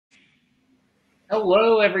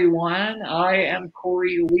Hello, everyone. I am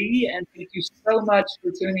Cory Lee, and thank you so much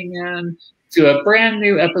for tuning in to a brand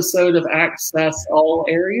new episode of Access All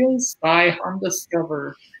Areas by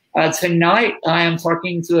Discover. Tonight, I am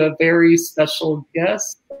talking to a very special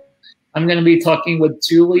guest. I'm going to be talking with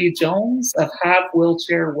Julie Jones of Have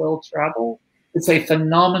Wheelchair Will Travel. It's a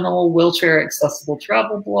phenomenal wheelchair accessible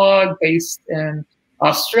travel blog based in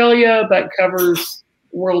Australia but covers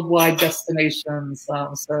worldwide destinations.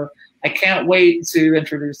 So I can't wait to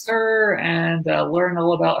introduce her and learn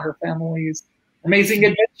all about her family's amazing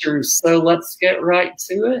adventures. So let's get right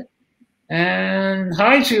to it. And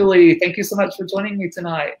hi, Julie. Thank you so much for joining me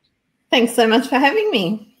tonight. Thanks so much for having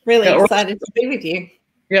me. Really excited to be with you.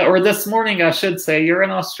 Yeah, or this morning, I should say. You're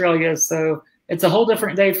in Australia, so it's a whole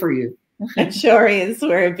different day for you. It sure is.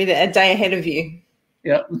 We're a day ahead of you.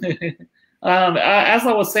 Yep. As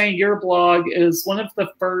I was saying, your blog is one of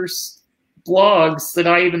the first blogs that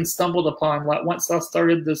I even stumbled upon. Like once I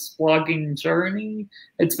started this blogging journey,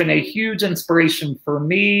 it's been a huge inspiration for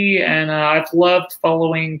me, and I've loved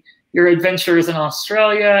following your adventures in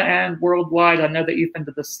Australia and worldwide. I know that you've been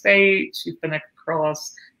to the States, you've been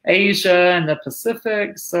across Asia and the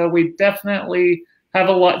Pacific, so we definitely have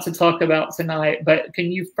a lot to talk about tonight. But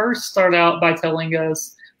can you first start out by telling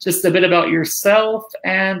us just a bit about yourself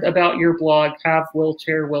and about your blog, Have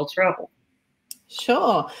Wheelchair Will Travel?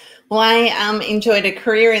 Sure. Well, I enjoyed a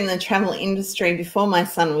career in the travel industry before my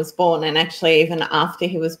son was born, and actually even after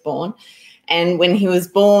he was born. And when he was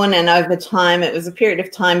born and over time, it was a period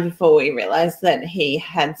of time before we realized that he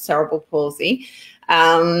had cerebral palsy.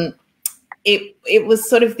 It was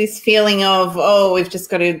sort of this feeling of, oh, we've just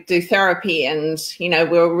got to do therapy. And, you know,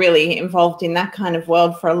 we were really involved in that kind of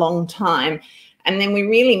world for a long time. And then we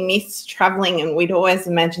really missed traveling, and we'd always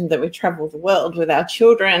imagined that we'd travel the world with our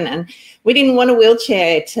children, and we didn't want a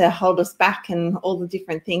wheelchair to hold us back and all the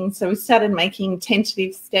different things. So we started making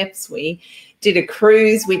tentative steps. We did a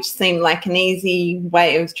cruise, which seemed like an easy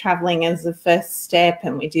way of traveling as the first step,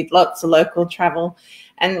 and we did lots of local travel.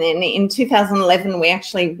 And then in 2011, we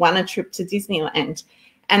actually won a trip to Disneyland.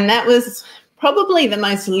 And that was probably the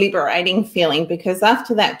most liberating feeling, because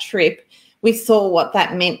after that trip, we saw what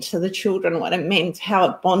that meant to the children, what it meant, how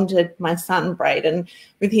it bonded my son, Braden,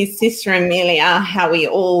 with his sister, Amelia, how we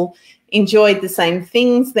all enjoyed the same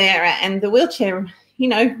things there. And the wheelchair, you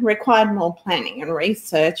know, required more planning and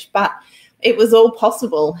research, but it was all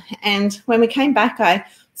possible. And when we came back, I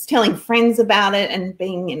was telling friends about it, and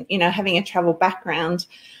being, you know, having a travel background,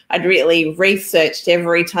 I'd really researched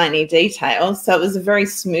every tiny detail. So it was a very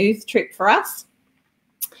smooth trip for us.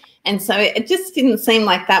 And so it just didn't seem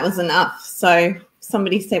like that was enough. So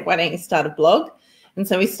somebody said, why don't you start a blog? And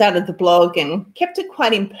so we started the blog and kept it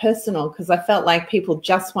quite impersonal, because I felt like people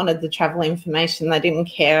just wanted the travel information. They didn't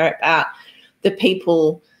care about the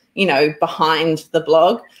people, you know, behind the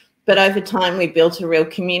blog. But over time, we built a real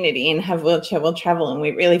community in Have Wheelchair Will Travel, and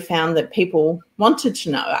we really found that people wanted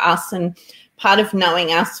to know us. And part of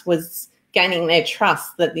knowing us was gaining their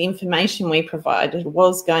trust that the information we provided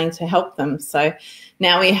was going to help them. So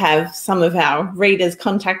now we have some of our readers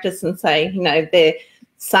contact us and say, you know, their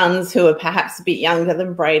sons who are perhaps a bit younger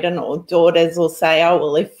than Braden, or daughters, will say, oh,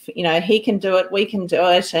 well, if, you know, he can do it, we can do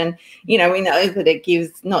it. And, you know, we know that it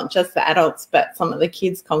gives not just the adults, but some of the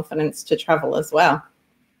kids confidence to travel as well.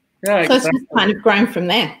 Yeah, so exactly. It's just kind of grown from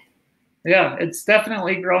there. Yeah, it's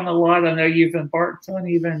definitely grown a lot. I know you've embarked on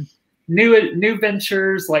even new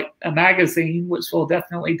ventures like a magazine, which we'll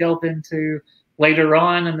definitely delve into later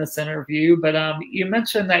on in this interview. But you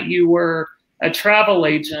mentioned that you were a travel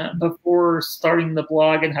agent before starting the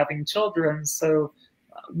blog and having children. So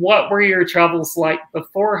what were your travels like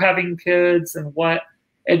before having kids, and what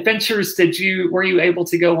adventures were you able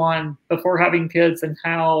to go on before having kids, and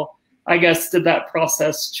how, I guess, did that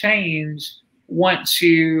process change once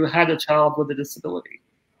you had a child with a disability?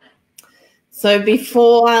 So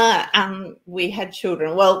before we had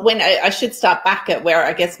children, well, when I should start back at where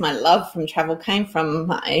I guess my love from travel came from.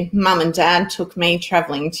 My mum and dad took me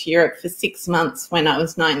traveling to Europe for 6 months when I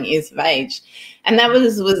was 9 years of age. And that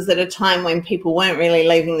was at a time when people weren't really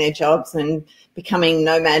leaving their jobs and becoming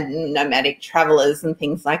nomadic travelers and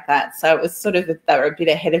things like that. So it was sort of, they were a bit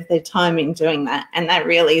ahead of their time in doing that. And that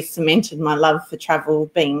really cemented my love for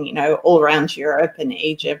travel, being, you know, all around Europe and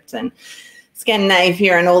Egypt and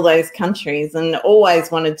Scandinavia and all those countries, and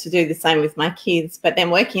always wanted to do the same with my kids. But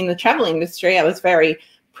then working in the travel industry, I was very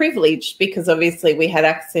privileged, because obviously we had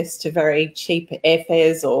access to very cheap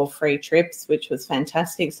airfares or free trips, which was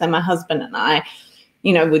fantastic. So my husband and I,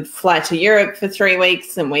 you know, would fly to Europe for 3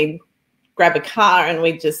 weeks, and we'd grab a car and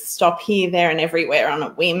we'd just stop here, there and everywhere on a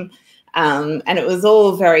whim. And it was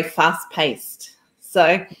all very fast paced.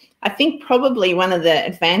 So I think probably one of the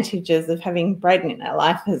advantages of having Braden in our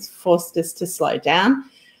life has forced us to slow down.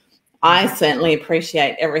 I certainly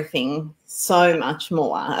appreciate everything so much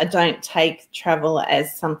more. I don't take travel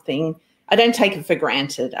as something, I don't take it for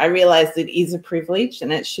granted. I realise it is a privilege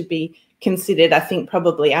and it should be considered. I think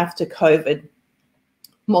probably after COVID,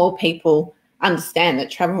 more people understand that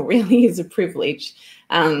travel really is a privilege.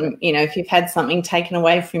 You know, if you've had something taken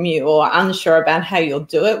away from you or unsure about how you'll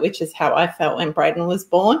do it, which is how I felt when Braden was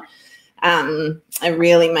born, it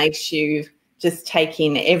really makes you just take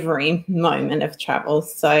in every moment of travel.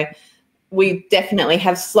 So we definitely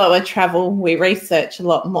have slower travel. We research a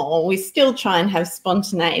lot more. We still try and have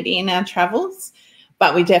spontaneity in our travels,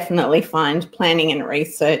 but we definitely find planning and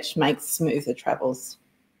research makes smoother travels.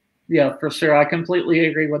 Yeah, for sure. I completely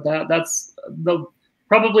agree with that. That's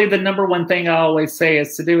probably the number one thing I always say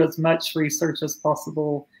is to do as much research as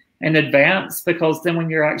possible in advance, because then when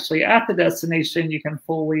you're actually at the destination, you can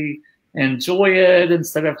fully enjoy it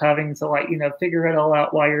instead of having to, like, you know, figure it all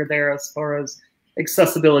out while you're there as far as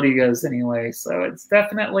accessibility goes anyway. So it's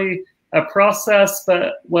definitely a process,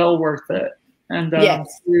 but well worth it. And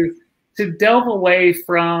yes. to delve away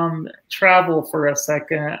from travel for a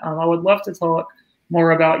second, I would love to talk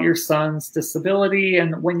more about your son's disability.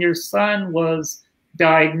 And when your son was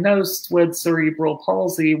diagnosed with cerebral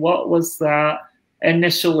palsy, what was that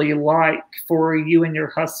initially like for you and your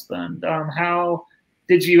husband? How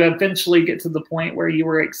did you eventually get to the point where you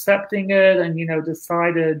were accepting it and, you know,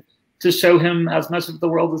 decided to show him as much of the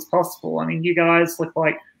world as possible? I mean, you guys look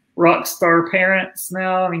like rock star parents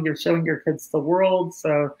now. I mean, you're showing your kids the world.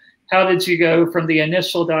 So how did you go from the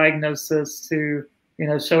initial diagnosis to, you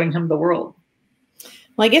know, showing him the world?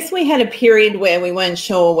 Well, I guess we had a period where we weren't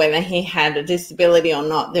sure whether he had a disability or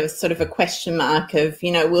not. There was sort of a question mark of,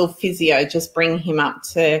 you know, will physio just bring him up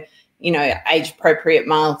to, you know, age-appropriate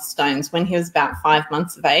milestones? When he was about 5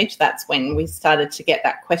 months of age, that's when we started to get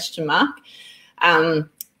that question mark.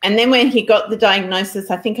 And then when he got the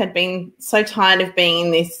diagnosis, I think I'd been so tired of being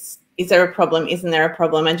in this, is there a problem, isn't there a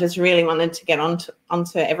problem? I just really wanted to get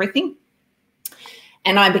onto everything.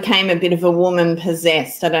 And I became a bit of a woman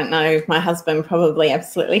possessed. I don't know, my husband probably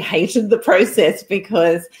absolutely hated the process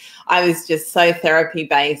because I was just so therapy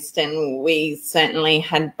based, and we certainly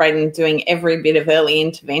had Braden doing every bit of early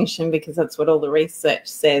intervention because that's what all the research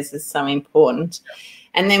says is so important.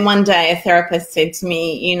 And then one day a therapist said to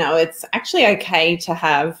me, you know, it's actually okay to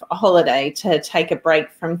have a holiday, to take a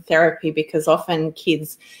break from therapy, because often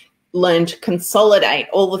kids learn to consolidate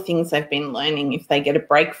all the things they've been learning if they get a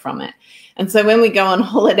break from it. And so when we go on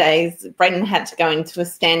holidays, Braden had to go into a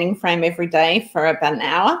standing frame every day for about an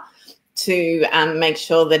hour to make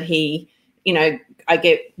sure that he, you know,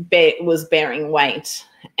 was bearing weight.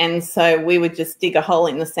 And so we would just dig a hole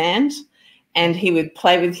in the sand and he would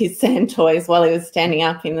play with his sand toys while he was standing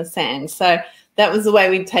up in the sand. So that was the way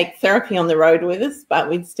we'd take therapy on the road with us, but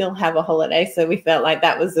we'd still have a holiday. So we felt like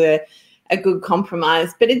that was a good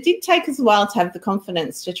compromise. But it did take us a while to have the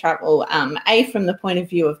confidence to travel, A, from the point of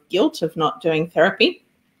view of guilt of not doing therapy,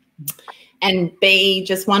 and B,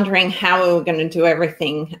 just wondering how we were going to do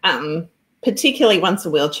everything, particularly once a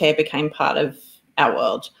wheelchair became part of our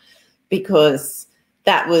world, because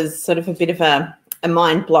that was sort of a bit of a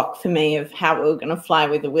mind block for me of how we were going to fly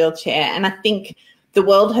with a wheelchair. And I think the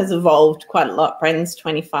world has evolved quite a lot. Braden's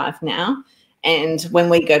 25 now. And when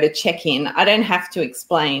we go to check in, I don't have to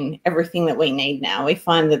explain everything that we need now. We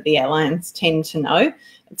find that the airlines tend to know.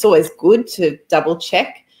 It's always good to double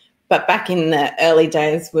check. But back in the early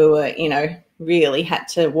days, we were, you know, really had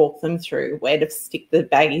to walk them through where to stick the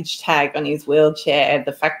baggage tag on his wheelchair,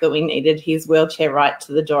 the fact that we needed his wheelchair right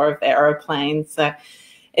to the door of the aeroplane. So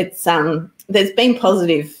it's there's been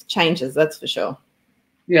positive changes, that's for sure.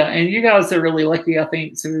 Yeah, and you guys are really lucky, I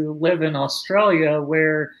think, to live in Australia,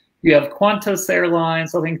 where you have Qantas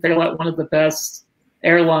Airlines. I think they're like one of the best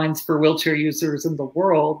airlines for wheelchair users in the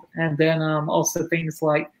world. And then also things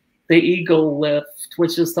like the Eagle Lift,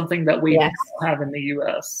 which is something that we don't have in the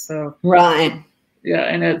US. So right. Yeah,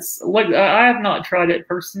 and I have not tried it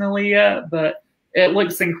personally yet, but it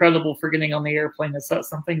looks incredible for getting on the airplane. Is that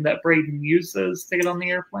something that Braden uses to get on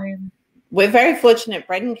the airplane? We're very fortunate.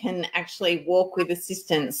 Braden can actually walk with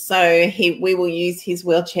assistance. So we will use his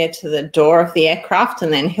wheelchair to the door of the aircraft,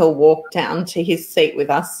 and then he'll walk down to his seat with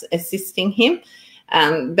us assisting him.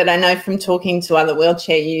 But I know from talking to other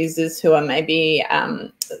wheelchair users who are maybe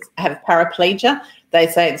have paraplegia, they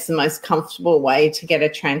say it's the most comfortable way to get a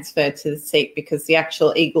transfer to the seat, because the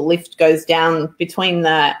actual Eagle Lift goes down between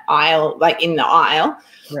the aisle, like in the aisle,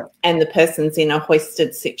 yeah, and the person's in a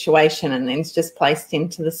hoisted situation and then it's just placed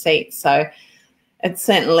into the seat. So it's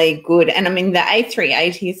certainly good. And I mean, the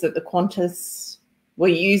A380s that the Qantas were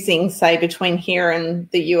using, say, between here and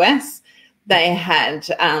the US, they had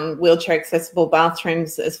wheelchair accessible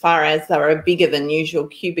bathrooms as far as they were a bigger than usual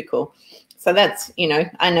cubicle. So that's, you know,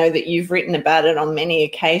 I know that you've written about it on many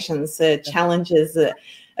occasions, the challenges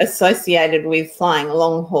associated with flying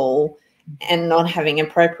long haul and not having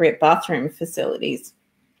appropriate bathroom facilities.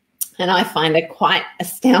 And I find it quite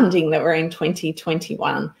astounding that we're in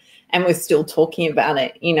 2021 and we're still talking about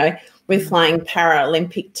it. You know, we're flying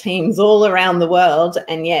Paralympic teams all around the world,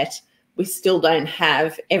 and yet we still don't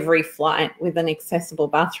have every flight with an accessible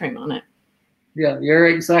bathroom on it. Yeah, you're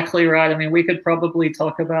exactly right. I mean, we could probably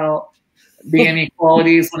talk about the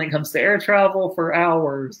inequalities when it comes to air travel for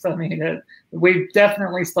hours. I mean, we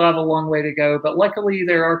definitely still have a long way to go, but luckily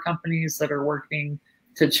there are companies that are working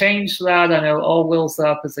to change that. I know All Wheels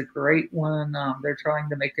Up is a great one. They're trying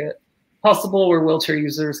to make it possible where wheelchair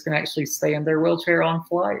users can actually stay in their wheelchair on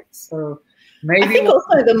flights. So maybe I think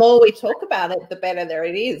also the more we talk about it, the better there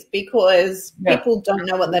it is, because people don't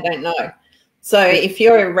know what they don't know. So if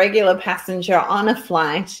you're a regular passenger on a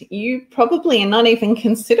flight, you probably are not even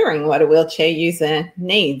considering what a wheelchair user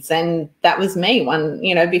needs. And that was me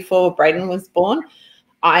before Braden was born.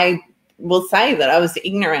 I will say that I was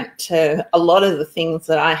ignorant to a lot of the things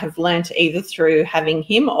that I have learned either through having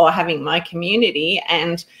him or having my community.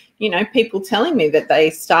 And, you know, people telling me that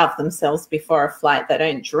they starve themselves before a flight. They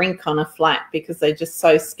don't drink on a flight because they're just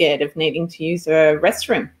so scared of needing to use a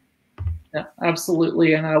restroom. Yeah,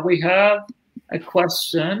 absolutely. And we have a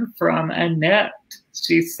question from Annette.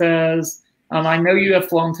 She says, I know you have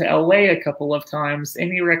flown to LA a couple of times.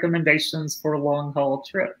 Any recommendations for long haul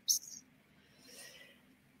trips?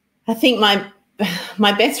 I think my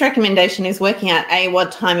best recommendation is working out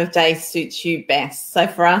what time of day suits you best. So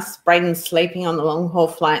for us, Braden sleeping on the long haul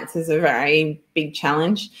flights is a very big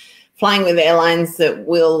challenge. Flying with airlines that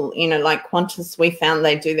will, like Qantas, we found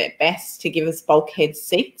they do their best to give us bulkhead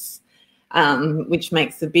seats. Which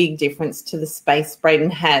makes a big difference to the space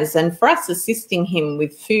Braden has. And for us assisting him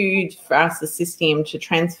with food, for us assisting him to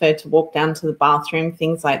transfer to walk down to the bathroom,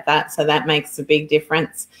 things like that. So that makes a big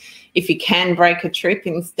difference. If you can break a trip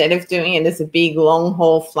instead of doing it as a big long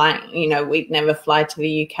haul flight, we'd never fly to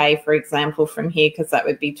the UK, for example, from here, because that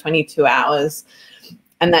would be 22 hours.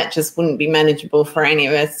 And that just wouldn't be manageable for any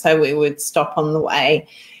of us. So we would stop on the way.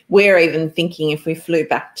 We're even thinking if we flew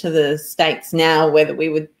back to the States now, whether we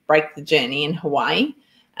would break the journey in Hawaii.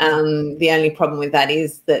 The only problem with that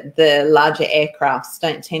is that the larger aircrafts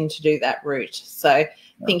don't tend to do that route. So I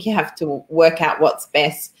think you have to work out what's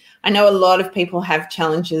best. I know a lot of people have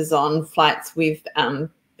challenges on flights with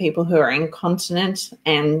people who are incontinent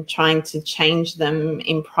and trying to change them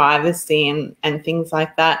in privacy and things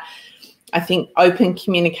like that. I think open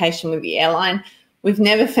communication with the airline. We've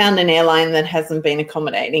never found an airline that hasn't been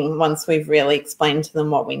accommodating once we've really explained to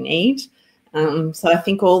them what we need. So I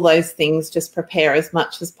think all those things, just prepare as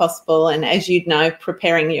much as possible. And as you'd know,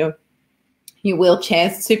 preparing your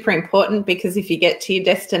wheelchair is super important, because if you get to your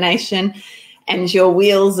destination and your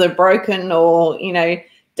wheels are broken or,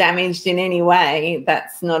 damaged in any way,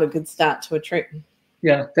 that's not a good start to a trip.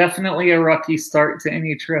 Yeah, definitely a rocky start to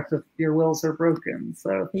any trip if your wheels are broken.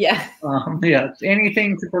 So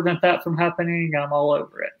anything to prevent that from happening, I'm all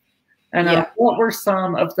over it. And what were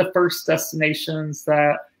some of the first destinations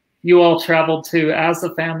that you all traveled to as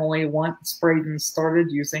a family once Braden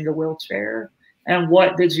started using a wheelchair? And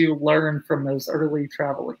what did you learn from those early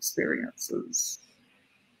travel experiences?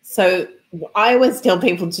 So I always tell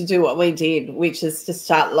people to do what we did, which is to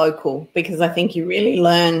start local, because I think you really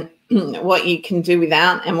learn what you can do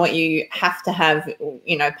without and what you have to have,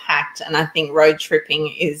 packed. And I think road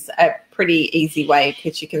tripping is a pretty easy way,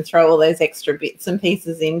 because you can throw all those extra bits and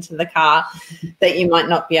pieces into the car that you might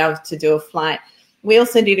not be able to do a flight. We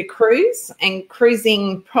also did a cruise, and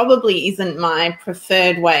cruising probably isn't my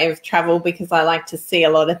preferred way of travel, because I like to see a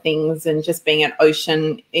lot of things, and just being at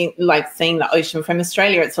ocean, like seeing the ocean from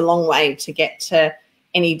Australia, it's a long way to get to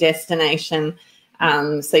any destination.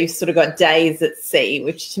 So you've sort of got days at sea,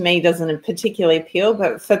 which to me doesn't particularly appeal.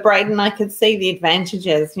 But for Braden, I could see the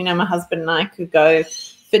advantages. My husband and I could go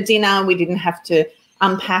for dinner. We didn't have to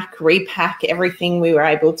unpack, repack everything. We were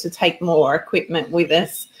able to take more equipment with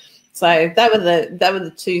us. So that were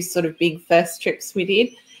the two sort of big first trips we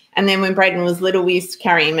did. And then when Braden was little, we used to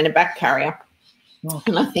carry him in a back carrier. Oh.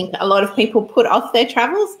 And I think a lot of people put off their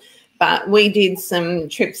travels, but we did some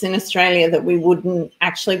trips in Australia that we wouldn't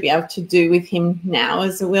actually be able to do with him now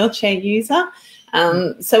as a wheelchair user.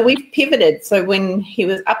 So we've pivoted. So when he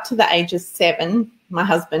was up to the age of 7, my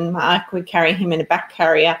husband, Mark, would carry him in a back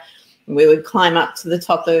carrier. We would climb up to the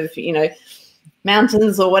top of,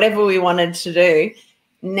 mountains or whatever we wanted to do.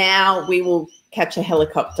 Now we will catch a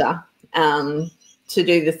helicopter to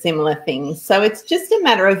do the similar things. So it's just a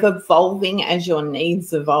matter of evolving as your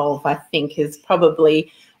needs evolve, I think, is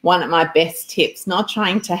probably one of my best tips, not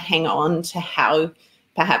trying to hang on to how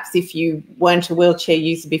perhaps if you weren't a wheelchair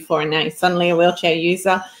user before and now you're suddenly a wheelchair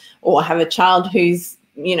user, or have a child who's,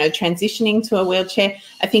 you know, transitioning to a wheelchair.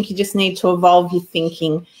 I think you just need to evolve your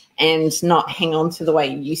thinking and not hang on to the way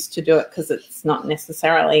you used to do it, because it's not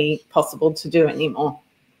necessarily possible to do anymore.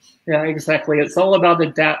 Yeah, exactly. It's all about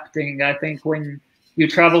adapting. I think when you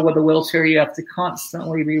travel with a wheelchair, you have to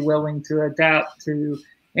constantly be willing to adapt to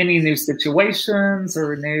any new situations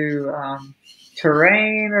or new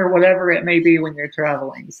terrain or whatever it may be when you're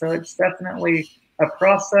traveling. So it's definitely a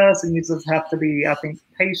process, and you just have to be, I think,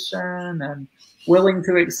 patient and willing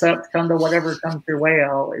to accept kind of whatever comes your way, I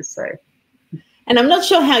always say. And I'm not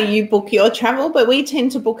sure how you book your travel, but we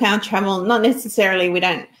tend to book our travel, not necessarily, we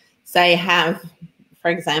don't say have, for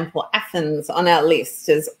example, Athens on our list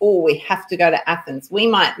as, oh, we have to go to Athens. We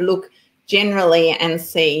might look generally and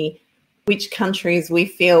see which countries we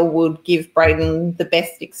feel would give Braden the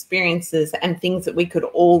best experiences and things that we could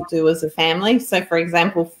all do as a family. So, for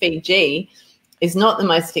example, Fiji is not the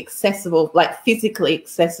most accessible, like physically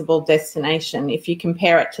accessible destination. If you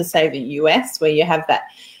compare it to, say, the US, where you have that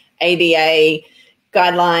ADA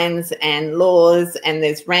guidelines and laws, and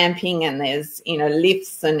there's ramping and there's, you know,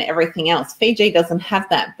 lifts and everything else. Fiji doesn't have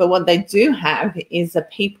that. But what they do have is a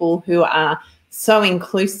people who are so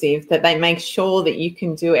inclusive that they make sure that you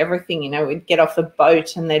can do everything. You know, we'd get off a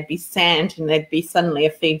boat and there'd be sand and there'd be suddenly a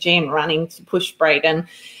Fijian running to push Braden,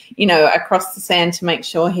 you know, across the sand to make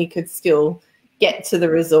sure he could still get to the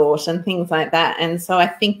resort and things like that. And so I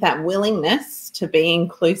think that willingness to be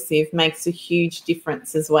inclusive makes a huge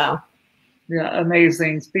difference as well. Yeah,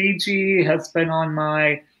 amazing. Fiji has been on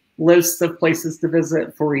my list of places to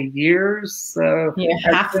visit for years. So you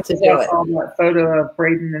have to do it. I saw that photo of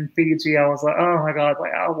Braden in Fiji, I was like, oh my God,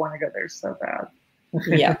 like I want to go there so bad.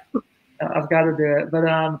 Yeah. I've got to do it.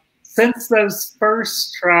 But since those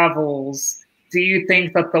first travels, do you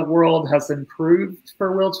think that the world has improved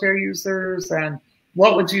for wheelchair users? And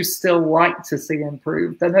what would you still like to see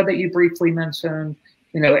improved? I know that you briefly mentioned,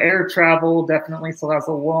 you know, air travel definitely still has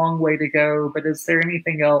a long way to go, but is there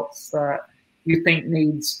anything else that you think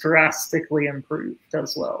needs drastically improved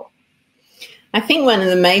as well? I think one of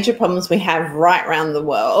the major problems we have right around the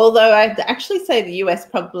world, although I'd actually say the US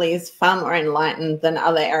probably is far more enlightened than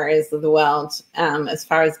other areas of the world as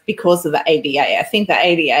far as because of the ADA. I think the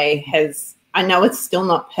ADA has, I know it's still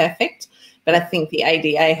not perfect, but I think the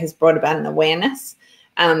ADA has brought about an awareness.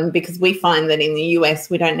 Because we find that in the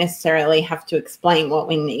US, we don't necessarily have to explain what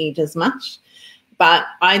we need as much. But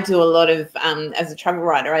I do a lot of, as a travel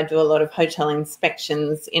writer, I do a lot of hotel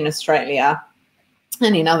inspections in Australia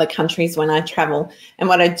and in other countries when I travel. And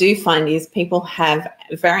what I do find is people have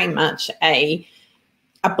very much a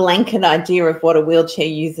blanket idea of what a wheelchair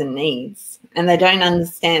user needs. And they don't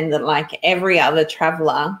understand that, like every other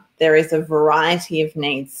traveller, there is a variety of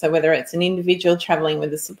needs. So whether it's an individual traveling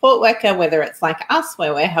with a support worker, whether it's like us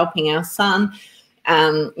where we're helping our son,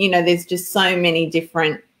 you know, there's just so many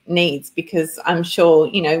different needs, because I'm sure,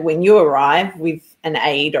 you know, when you arrive with an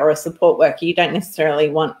aide or a support worker, you don't necessarily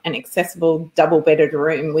want an accessible double-bedded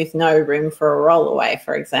room with no room for a rollaway,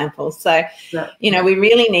 for example. So, yeah, you know, we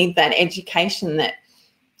really need that education that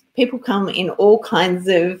people come in all kinds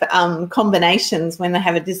of combinations when they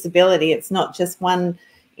have a disability. It's not just one,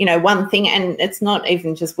 you know, one thing, and it's not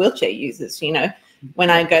even just wheelchair users. You know, when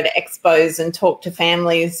I go to expos and talk to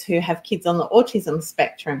families who have kids on the autism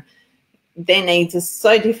spectrum, their needs are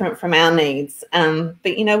so different from our needs.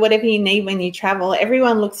 But, you know, whatever you need when you travel,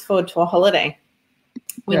 everyone looks forward to a holiday.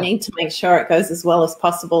 We need to make sure it goes as well as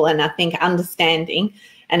possible. And I think understanding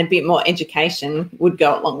and a bit more education would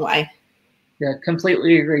go a long way. Yeah,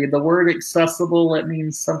 completely agree. The word accessible, it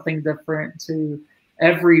means something different to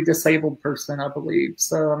every disabled person, I believe.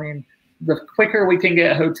 So, I mean, the quicker we can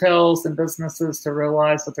get hotels and businesses to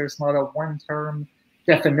realize that there's not a one-term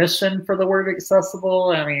definition for the word accessible,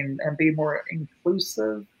 I mean, and be more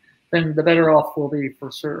inclusive, then the better off we'll be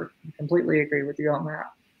for sure. I completely agree with you on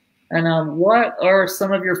that. And what are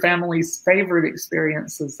some of your family's favorite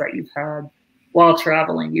experiences that you've had while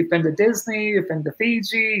traveling? You've been to Disney, you've been to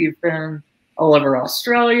Fiji, you've been all over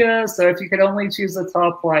Australia. So if you could only choose a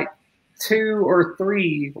top like 2 or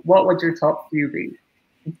 3, what would your top few be?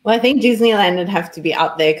 Well, I think Disneyland would have to be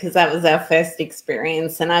up there because that was our first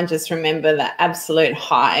experience. And I just remember the absolute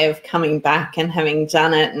high of coming back and having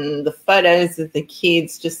done it, and the photos of the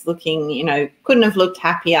kids just looking, you know, couldn't have looked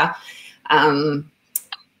happier. And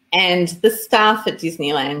the staff at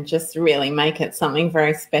Disneyland just really make it something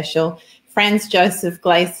very special. Franz Josef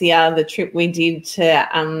Glacier, the trip we did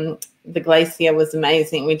to the glacier was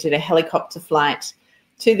amazing. We did a helicopter flight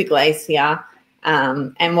to the glacier.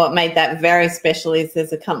 And what made that very special is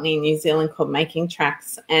there's a company in New Zealand called Making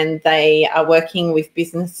Tracks, and they are working with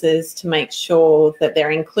businesses to make sure that they're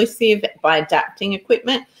inclusive by adapting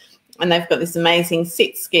equipment. And they've got this amazing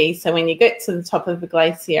sit ski. So when you get to the top of the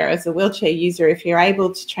glacier as a wheelchair user, if you're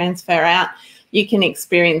able to transfer out, you can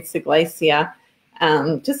experience the glacier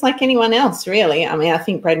just like anyone else, really. I mean, I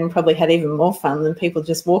think Braden probably had even more fun than people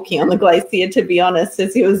just walking on the glacier, to be honest,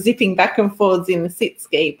 as he was zipping back and forwards in the sit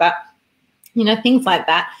ski. But you know, things like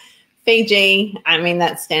that. Fiji, I mean,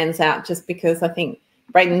 that stands out just because I think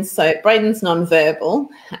Braden's nonverbal,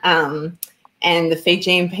 and the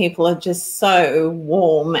Fijian people are just so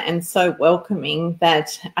warm and so welcoming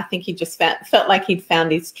that I think he just felt like he'd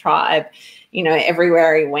found his tribe. You know,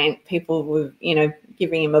 everywhere he went, people were, you know,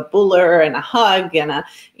 giving him a buller and a hug, and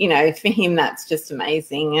you know, for him that's just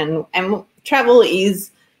amazing. And travel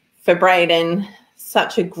is, for Braden,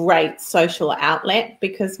 such a great social outlet,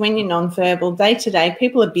 because when you're nonverbal day to day,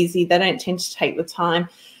 people are busy, they don't tend to take the time.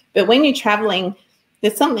 But when you're traveling,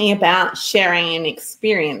 there's something about sharing an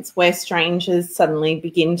experience where strangers suddenly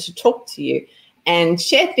begin to talk to you and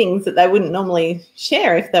share things that they wouldn't normally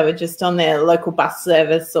share if they were just on their local bus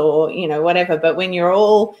service or, you know, whatever. But when you're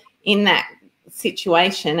all in that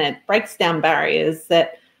situation, it breaks down barriers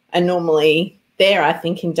that are normally there, I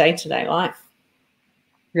think, in day-to-day life.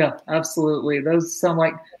 Yeah, absolutely. Those sound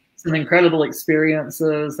like some incredible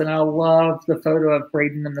experiences. And I love the photo of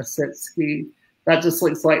Braden in the sit ski. That just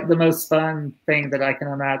looks like the most fun thing that I can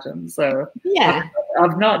imagine. So yeah,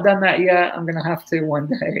 I've not done that yet. I'm going to have to one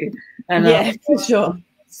day. And yeah, for sure.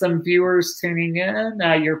 Some viewers tuning in.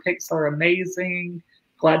 Your pics are amazing.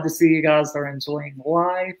 Glad to see you guys are enjoying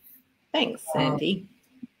life. Thanks, Sandy.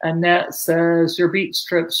 Annette says, your beach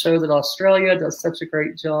trips show that Australia does such a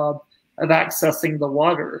great job of accessing the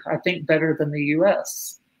water, I think better than the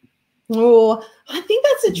US. Oh, I think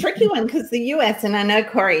that's a tricky one, because the US, and I know,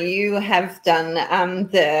 Cory, you have done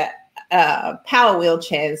the power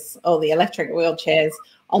wheelchairs or the electric wheelchairs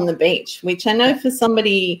on the beach, which I know for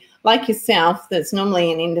somebody like yourself that's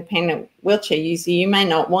normally an independent wheelchair user, you may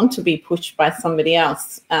not want to be pushed by somebody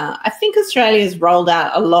else. I think Australia's rolled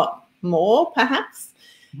out a lot more, perhaps.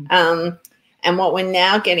 And what we're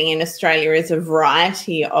now getting in Australia is a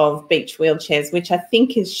variety of beach wheelchairs, which I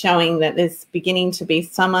think is showing that there's beginning to be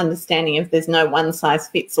some understanding of there's no one size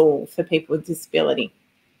fits all for people with disability.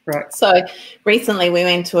 Right. So recently we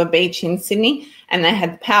went to a beach in Sydney and they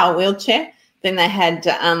had the power wheelchair. Then they had,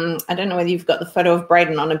 I don't know whether you've got the photo of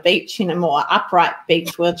Braden on a beach in a more upright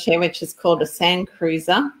beach wheelchair, which is called a sand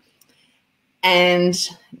cruiser. And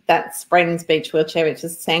that's Braden's beach wheelchair, which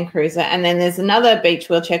is a sand cruiser. And then there's another beach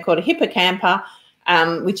wheelchair called a hippocamper,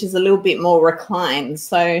 which is a little bit more reclined.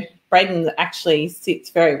 So Braden actually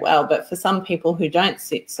sits very well, but for some people who don't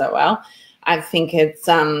sit so well, I think it's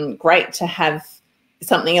great to have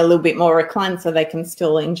something a little bit more reclined so they can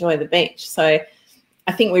still enjoy the beach. So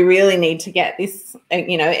I think we really need to get this,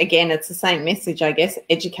 you know, again, it's the same message, I guess,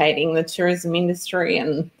 educating the tourism industry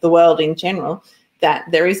and the world in general, that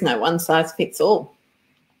there is no one size fits all.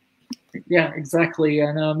 Yeah, exactly.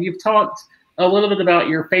 And you've talked a little bit about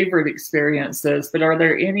your favorite experiences, but are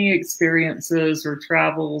there any experiences or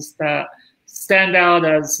travels that stand out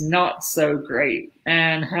as not so great?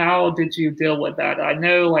 And how did you deal with that? I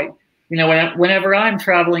know, like, you know, whenever I'm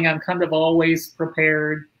traveling, I'm kind of always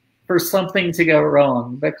prepared for something to go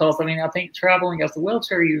wrong, because, I mean, I think traveling as a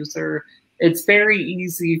wheelchair user, it's very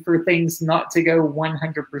easy for things not to go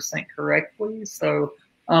 100% correctly. So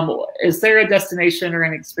is there a destination or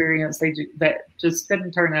an experience that just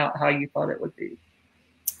didn't turn out how you thought it would be?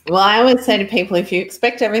 Well, I always say to people, if you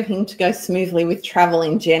expect everything to go smoothly with travel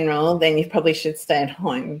in general, then you probably should stay at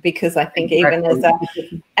home, because I think even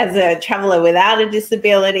as a traveler without a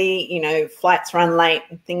disability, you know, flights run late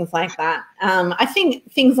and things like that. I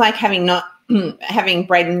think things like having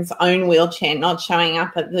Braden's own wheelchair not showing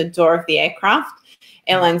up at the door of the aircraft.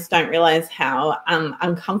 Airlines don't realize how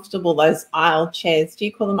uncomfortable those aisle chairs, do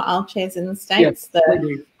you call them aisle chairs in the States?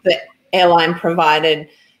 Yes, the airline provided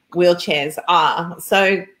wheelchairs are.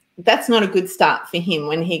 So that's not a good start for him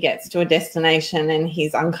when he gets to a destination and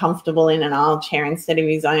he's uncomfortable in an aisle chair instead of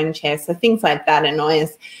his own chair. So things like that annoy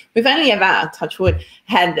us. We've only ever, touch wood,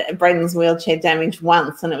 had Braden's wheelchair damaged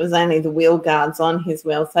once, and it was only the wheel guards on his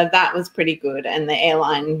wheel. So that was pretty good. And the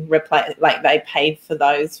airline they paid for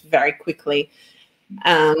those very quickly.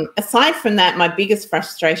 Aside from that, my biggest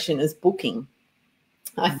frustration is booking.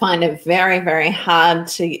 I find it very, very hard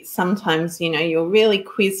to sometimes, you know, you'll really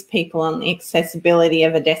quiz people on the accessibility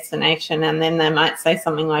of a destination, and then they might say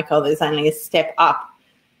something like, oh, there's only a step up.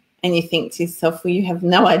 and you think to yourself, well, you have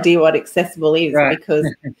no idea what accessible is, Right. because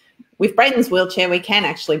with Braden's wheelchair, we can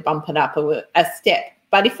actually bump it up a step.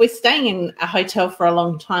 But if we're staying in a hotel for a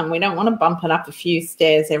long time, we don't want to bump it up a few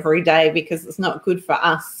stairs every day, because it's not good for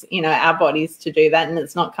us, you know, our bodies to do that, and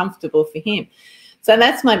it's not comfortable for him. So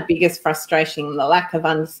that's my biggest frustration, the lack of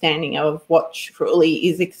understanding of what truly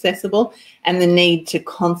is accessible and the need to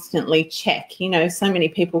constantly check. You know, so many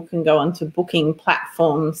people can go onto booking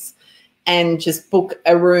platforms and just book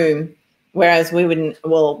a room, whereas we wouldn't,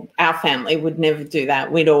 well, our family would never do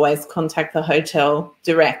that. We'd always contact the hotel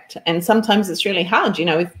direct. And sometimes it's really hard, you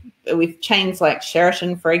know, with chains like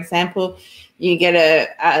Sheraton, for example, you get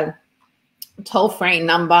a toll-free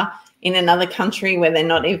number in another country where they're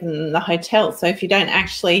not even in the hotel. So if you don't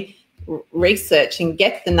actually research and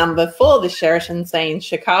get the number for the Sheraton, say in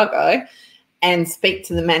Chicago, and speak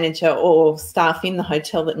to the manager or staff in the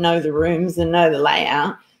hotel that know the rooms and know the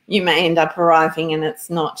layout, you may end up arriving and it's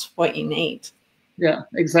not what you need. Yeah,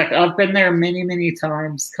 exactly. I've been there many, many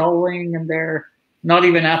times calling, and they're not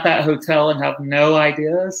even at that hotel and have no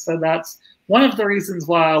idea. So that's one of the reasons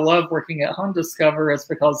why I love working at Home Discover, is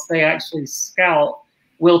because they actually scout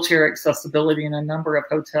wheelchair accessibility in a number of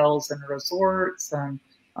hotels and resorts. And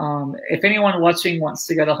if anyone watching wants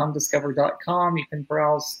to go to homediscover.com, you can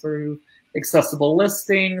browse through accessible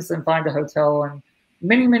listings and find a hotel in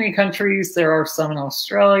many, many countries. There are some in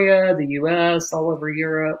Australia, the US, all over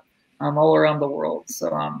Europe, all around the world.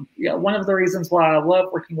 So yeah, one of the reasons why I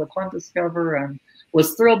love working with Home Discover, and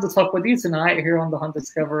was thrilled to talk with you tonight here on the Home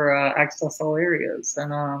Discover Access All Areas.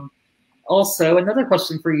 And also another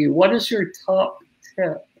question for you: what is your top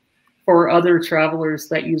tip for other travelers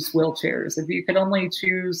that use wheelchairs? If you could only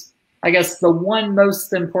choose, I guess, the one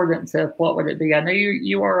most important tip, what would it be? I know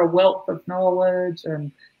you are a wealth of knowledge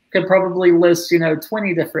and could probably list,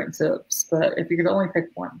 20 different tips, but if you could only pick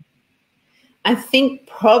one. I think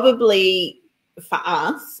probably for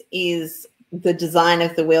us is the design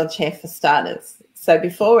of the wheelchair, for starters. So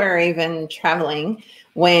before we're even traveling,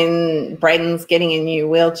 when Braden's getting a new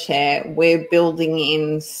wheelchair, we're building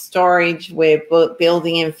in storage, we're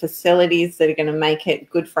building in facilities that are going to make it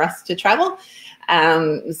good for us to travel.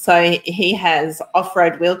 So he has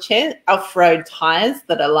off-road tires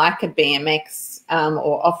that are like a BMX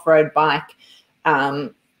or off-road bike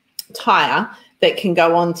tire that can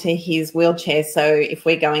go onto his wheelchair. So if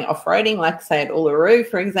we're going off-roading, like say at Uluru,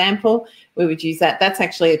 for example, we would use that. That's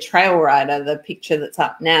actually a trail rider, the picture that's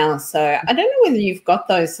up now. So I don't know whether you've got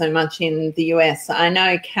those so much in the US. I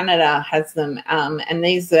know Canada has them, and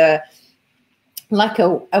these are like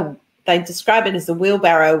they describe it as a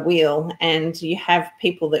wheelbarrow wheel, and you have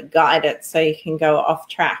people that guide it so you can go off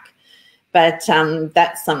track. But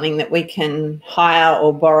that's something that we can hire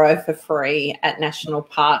or borrow for free at national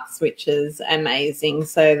parks, which is amazing.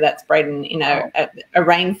 So that's Braden, a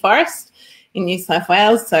rainforest in New South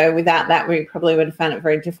Wales. So without that, we probably would have found it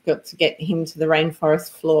very difficult to get him to the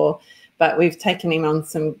rainforest floor. But we've taken him on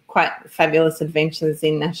some quite fabulous adventures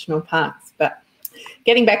in national parks. But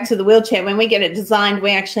getting back to the wheelchair, when we get it designed,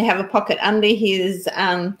 we actually have a pocket under his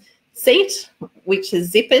seat, which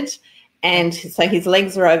is zippered. And so his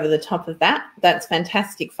legs are over the top of that. That's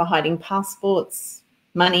fantastic for hiding passports,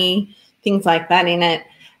 money, things like that in it.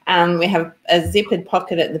 We have a zippered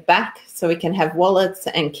pocket at the back so we can have wallets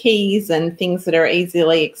and keys and things that are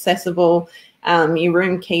easily accessible, your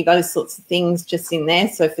room key, those sorts of things just in there.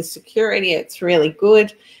 So for security, it's really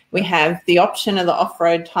good. We have the option of the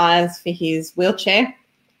off-road tires for his wheelchair.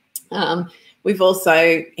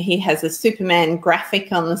 He has a Superman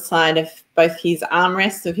graphic on the side of both his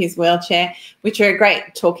armrests of his wheelchair, which are a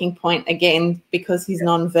great talking point, again, because he's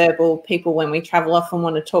non-verbal. People, when we travel, often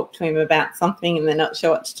want to talk to him about something and they're not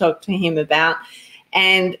sure what to talk to him about.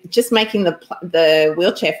 And just making the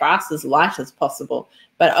wheelchair for us as light as possible.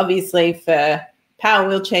 But obviously for power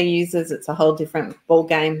wheelchair users, it's a whole different ball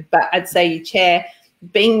game. But I'd say your chair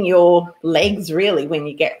being your legs, really, when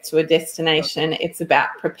you get to a destination. It's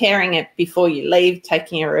about preparing it before you leave,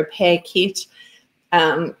 taking a repair kit,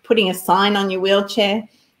 putting a sign on your wheelchair,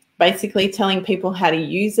 basically telling people how to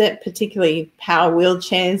use it, particularly power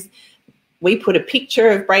wheelchairs. We put a picture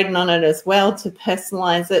of Braden on it as well to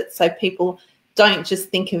personalize it, so people don't just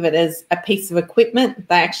think of it as a piece of equipment.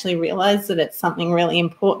 They actually realize that it's something really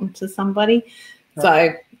important to somebody. Right.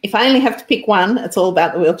 So if I only have to pick one, it's all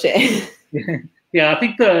about the wheelchair. Yeah, I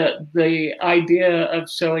think the idea of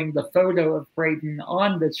showing the photo of Braden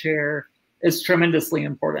on the chair is tremendously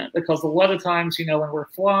important, because a lot of times, when we're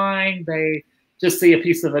flying, they just see a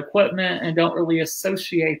piece of equipment and don't really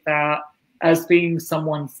associate that as being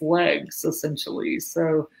someone's legs, essentially.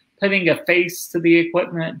 So putting a face to the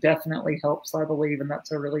equipment definitely helps, I believe, and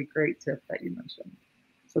that's a really great tip that you mentioned.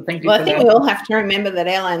 So thank you Well, for I think that. we all have to remember that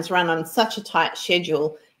airlines run on such a tight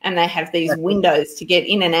schedule, and they have these windows to get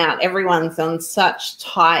in and out. Everyone's on such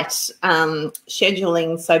tight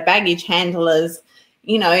scheduling. So baggage handlers,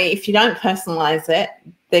 you know, if you don't personalize it,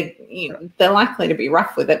 they're likely to be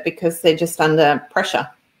rough with it because they're just under pressure.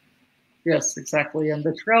 Yes, exactly. And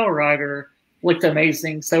the Trail Rider looked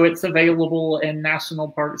amazing. So it's available in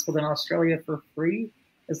national parks within Australia for free.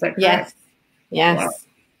 Is that correct? Yes. Wow.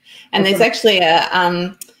 And there's actually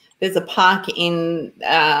there's a park in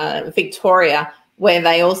Victoria where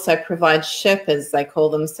they also provide Sherpas, they call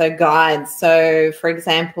them, so guides. So, for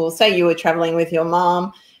example, say you were traveling with your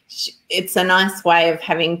mom, it's a nice way of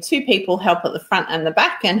having two people help at the front and the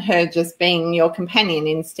back, and her just being your companion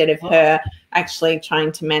instead of her actually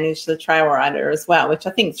trying to manage the trail rider as well, which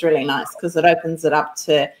I think is really nice because it opens it up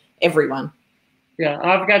to everyone. Yeah,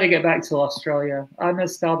 I've got to get back to Australia. I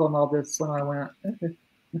missed out on all this when I went.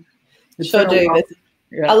 Sure do.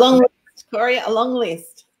 Yeah. A long list, Cory, a long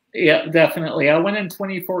list. Yeah, definitely. I went in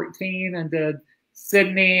 2014 and did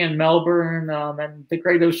Sydney and Melbourne and the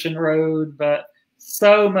Great Ocean Road, but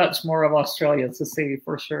so much more of Australia to see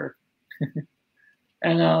for sure.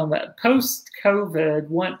 And post-COVID,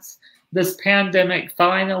 once this pandemic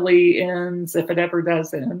finally ends, if it ever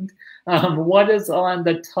does end, what is on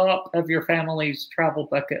the top of your family's travel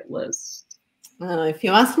bucket list? If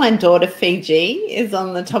you ask my daughter, Fiji is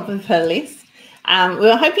on the top of her list. We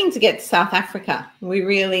were hoping to get to South Africa. We're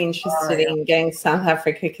really interested in getting to South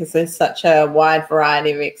Africa because there's such a wide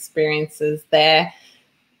variety of experiences there.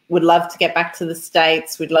 Would love to get back to the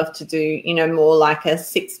States. We'd love to do, you know, more like a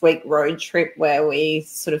 6-week road trip where we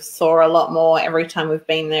sort of saw a lot more. Every time we've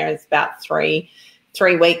been there, it's about three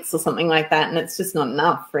weeks or something like that, and it's just not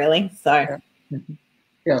enough, really. So,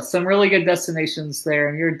 yeah, some really good destinations there.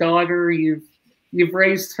 And your daughter, you've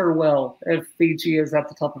raised her well if Fiji is at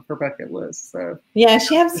the top of her bucket list. So yeah,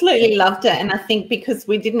 she absolutely loved it. And I think because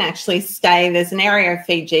we didn't actually stay, there's an area of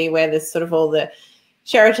Fiji where there's sort of all the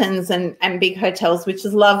Sheratons and big hotels, which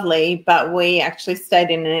is lovely, but we actually stayed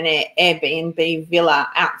in an Airbnb villa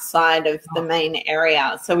outside of the main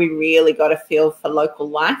area. So we really got a feel for local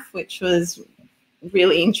life, which was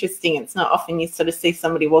really interesting. It's not often you sort of see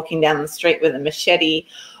somebody walking down the street with a machete,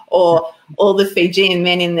 or all the Fijian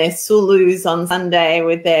men in their Sulus on Sunday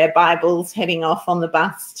with their Bibles heading off on the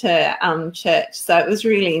bus to church. So it was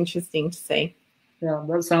really interesting to see. Yeah,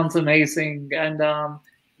 that sounds amazing. And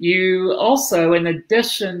you also, in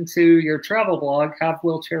addition to your travel blog, Have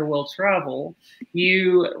Wheelchair Will Travel,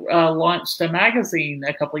 you launched a magazine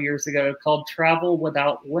a couple years ago called Travel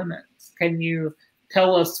Without Limits. Can you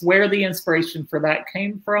tell us where the inspiration for that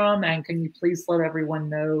came from? And can you please let everyone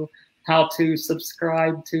know how to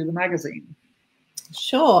subscribe to the magazine?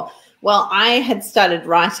 Sure. Well, I had started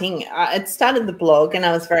writing, I'd started the blog and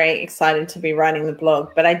I was very excited to be writing the blog,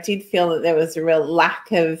 but I did feel that there was a real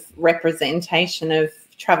lack of representation of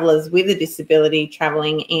travellers with a disability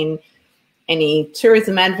travelling in any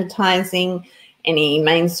tourism advertising, any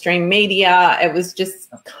mainstream media. It was just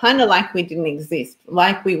kind of like we didn't exist,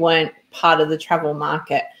 like we weren't part of the travel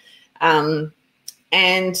market. And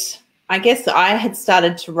I guess I had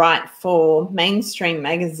started to write for mainstream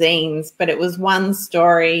magazines, but it was one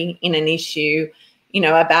story in an issue, you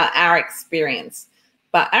know, about our experience.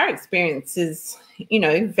 But our experience is, you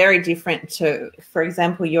know, very different to, for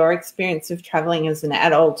example, your experience of traveling as an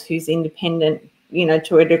adult who's independent, you know,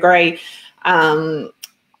 to a degree,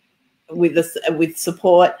 with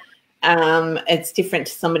support. It's different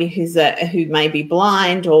to somebody who may be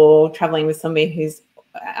blind, or traveling with somebody who's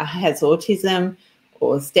has autism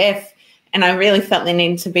or is deaf. And I really felt there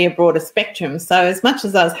needed to be a broader spectrum. So as much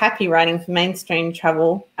as I was happy writing for mainstream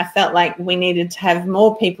travel, I felt like we needed to have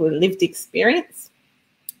more people with lived experience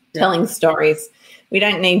telling stories. We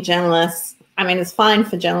don't need journalists. I mean, it's fine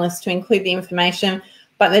for journalists to include the information,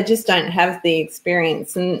 but they just don't have the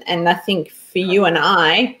experience. And I think for you and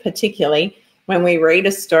I, particularly, when we read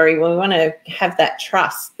a story, we want to have that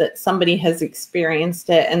trust that somebody has experienced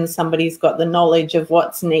it and somebody's got the knowledge of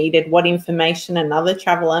what's needed, what information another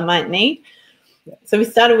traveller might need. So we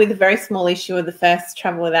started with a very small issue of the first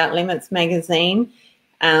Travel Without Limits magazine.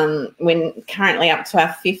 We're currently up to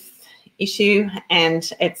our 5th issue, and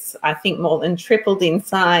it's, I think, more than tripled in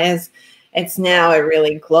size. It's now a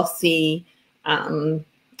really glossy,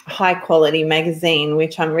 high quality magazine,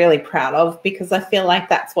 which I'm really proud of, because I feel like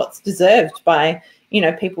that's what's deserved by, you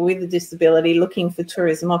know, people with a disability looking for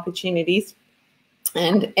tourism opportunities.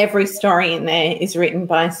 And every story in there is written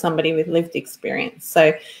by somebody with lived experience.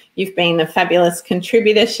 So you've been a fabulous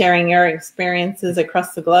contributor, sharing your experiences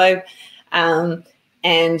across the globe.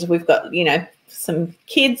 And we've got, you know, some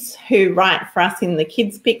kids who write for us in the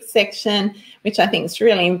kids pick section, which I think is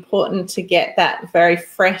really important to get that very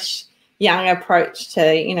fresh, young approach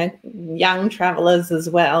to, you know, young travellers as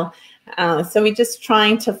well. So we're just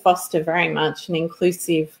trying to foster very much an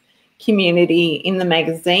inclusive community in the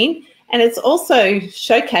magazine. And it's also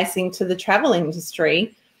showcasing to the travel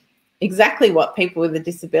industry exactly what people with a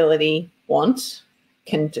disability want,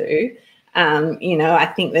 can do. You know, I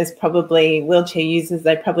think there's probably wheelchair users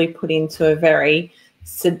they probably put into a very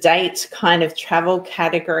sedate kind of travel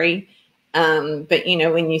category. But, you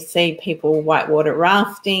know, when you see people whitewater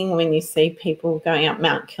rafting, when you see people going up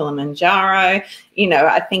Mount Kilimanjaro, you know,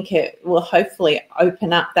 I think it will hopefully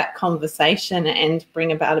open up that conversation and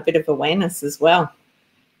bring about a bit of awareness as well.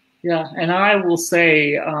 Yeah, and I will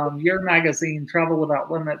say your magazine, Travel Without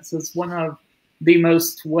Limits, is one of the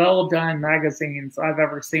most well-done magazines I've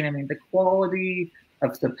ever seen. I mean, the quality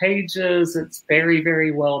of the pages, it's very,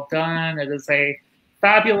 very well done. It is a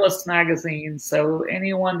fabulous magazine. So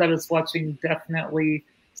anyone that is watching, definitely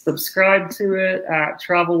subscribe to it at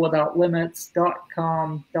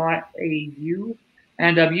travelwithoutlimits.com.au.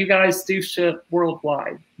 And you guys do ship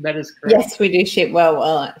worldwide. That is correct. Yes, we do ship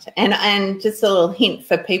well. And just a little hint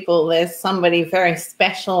for people, there's somebody very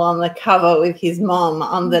special on the cover with his mom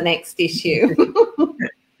on the next issue.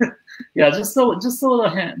 Yeah, just a little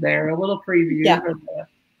hint there, a little preview. Yeah. But,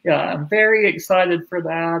 yeah, I'm very excited for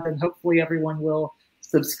that. And hopefully everyone will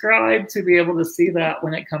subscribe to be able to see that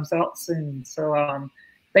when it comes out soon. So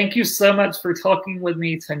thank you so much for talking with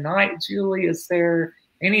me tonight, Julie. Is there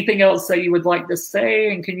anything else that you would like to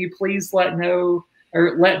say? And can you please let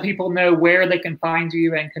people know where they can find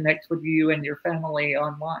you and connect with you and your family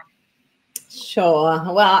online? Sure.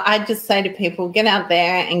 Well, I just say to people, get out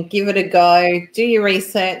there and give it a go. Do your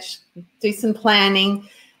research, do some planning,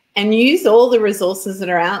 and use all the resources that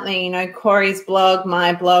are out there. You know, Cory's blog,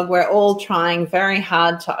 my blog, we're all trying very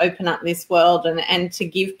hard to open up this world and to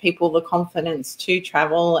give people the confidence to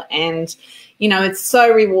travel. And, you know, it's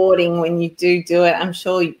so rewarding when you do it. I'm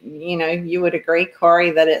sure, you know, you would agree,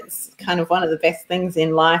 Cory, that it's kind of one of the best things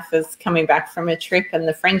in life is coming back from a trip, and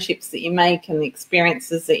the friendships that you make and the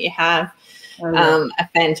experiences that you have are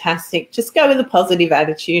fantastic. Just go with a positive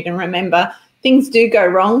attitude, and remember, things do go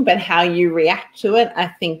wrong, but how you react to it, I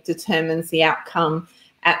think, determines the outcome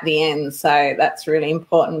at the end. So that's really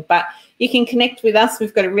important. But you can connect with us.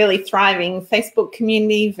 We've got a really thriving Facebook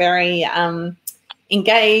community, very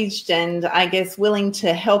engaged and, I guess, willing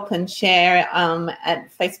to help and share.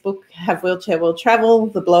 At Facebook, Have Wheelchair Will Travel.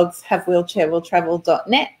 The blogs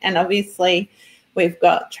havewheelchairwilltravel.net. And obviously, we've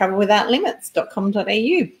got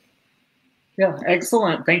travelwithoutlimits.com.au. Yeah,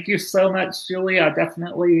 excellent. Thank you so much, Julie. I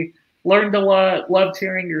definitely learned a lot, loved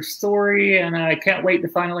hearing your story, and I can't wait to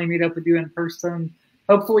finally meet up with you in person,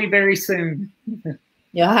 hopefully very soon.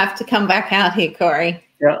 You'll have to come back out here, Cory.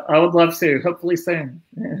 Yeah, I would love to, hopefully soon.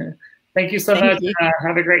 Thank you so much.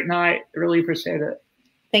 Have a great night. Really appreciate it.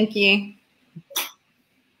 Thank you.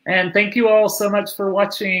 And thank you all so much for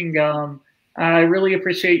watching. I really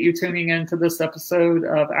appreciate you tuning in to this episode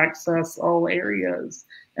of Access All Areas.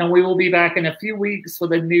 And we will be back in a few weeks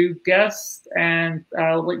with a new guest, and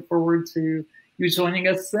I look forward to you joining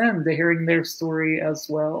us then to hearing their story as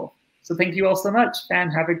well. So thank you all so much, and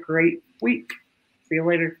have a great week. See you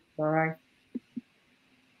later. Bye.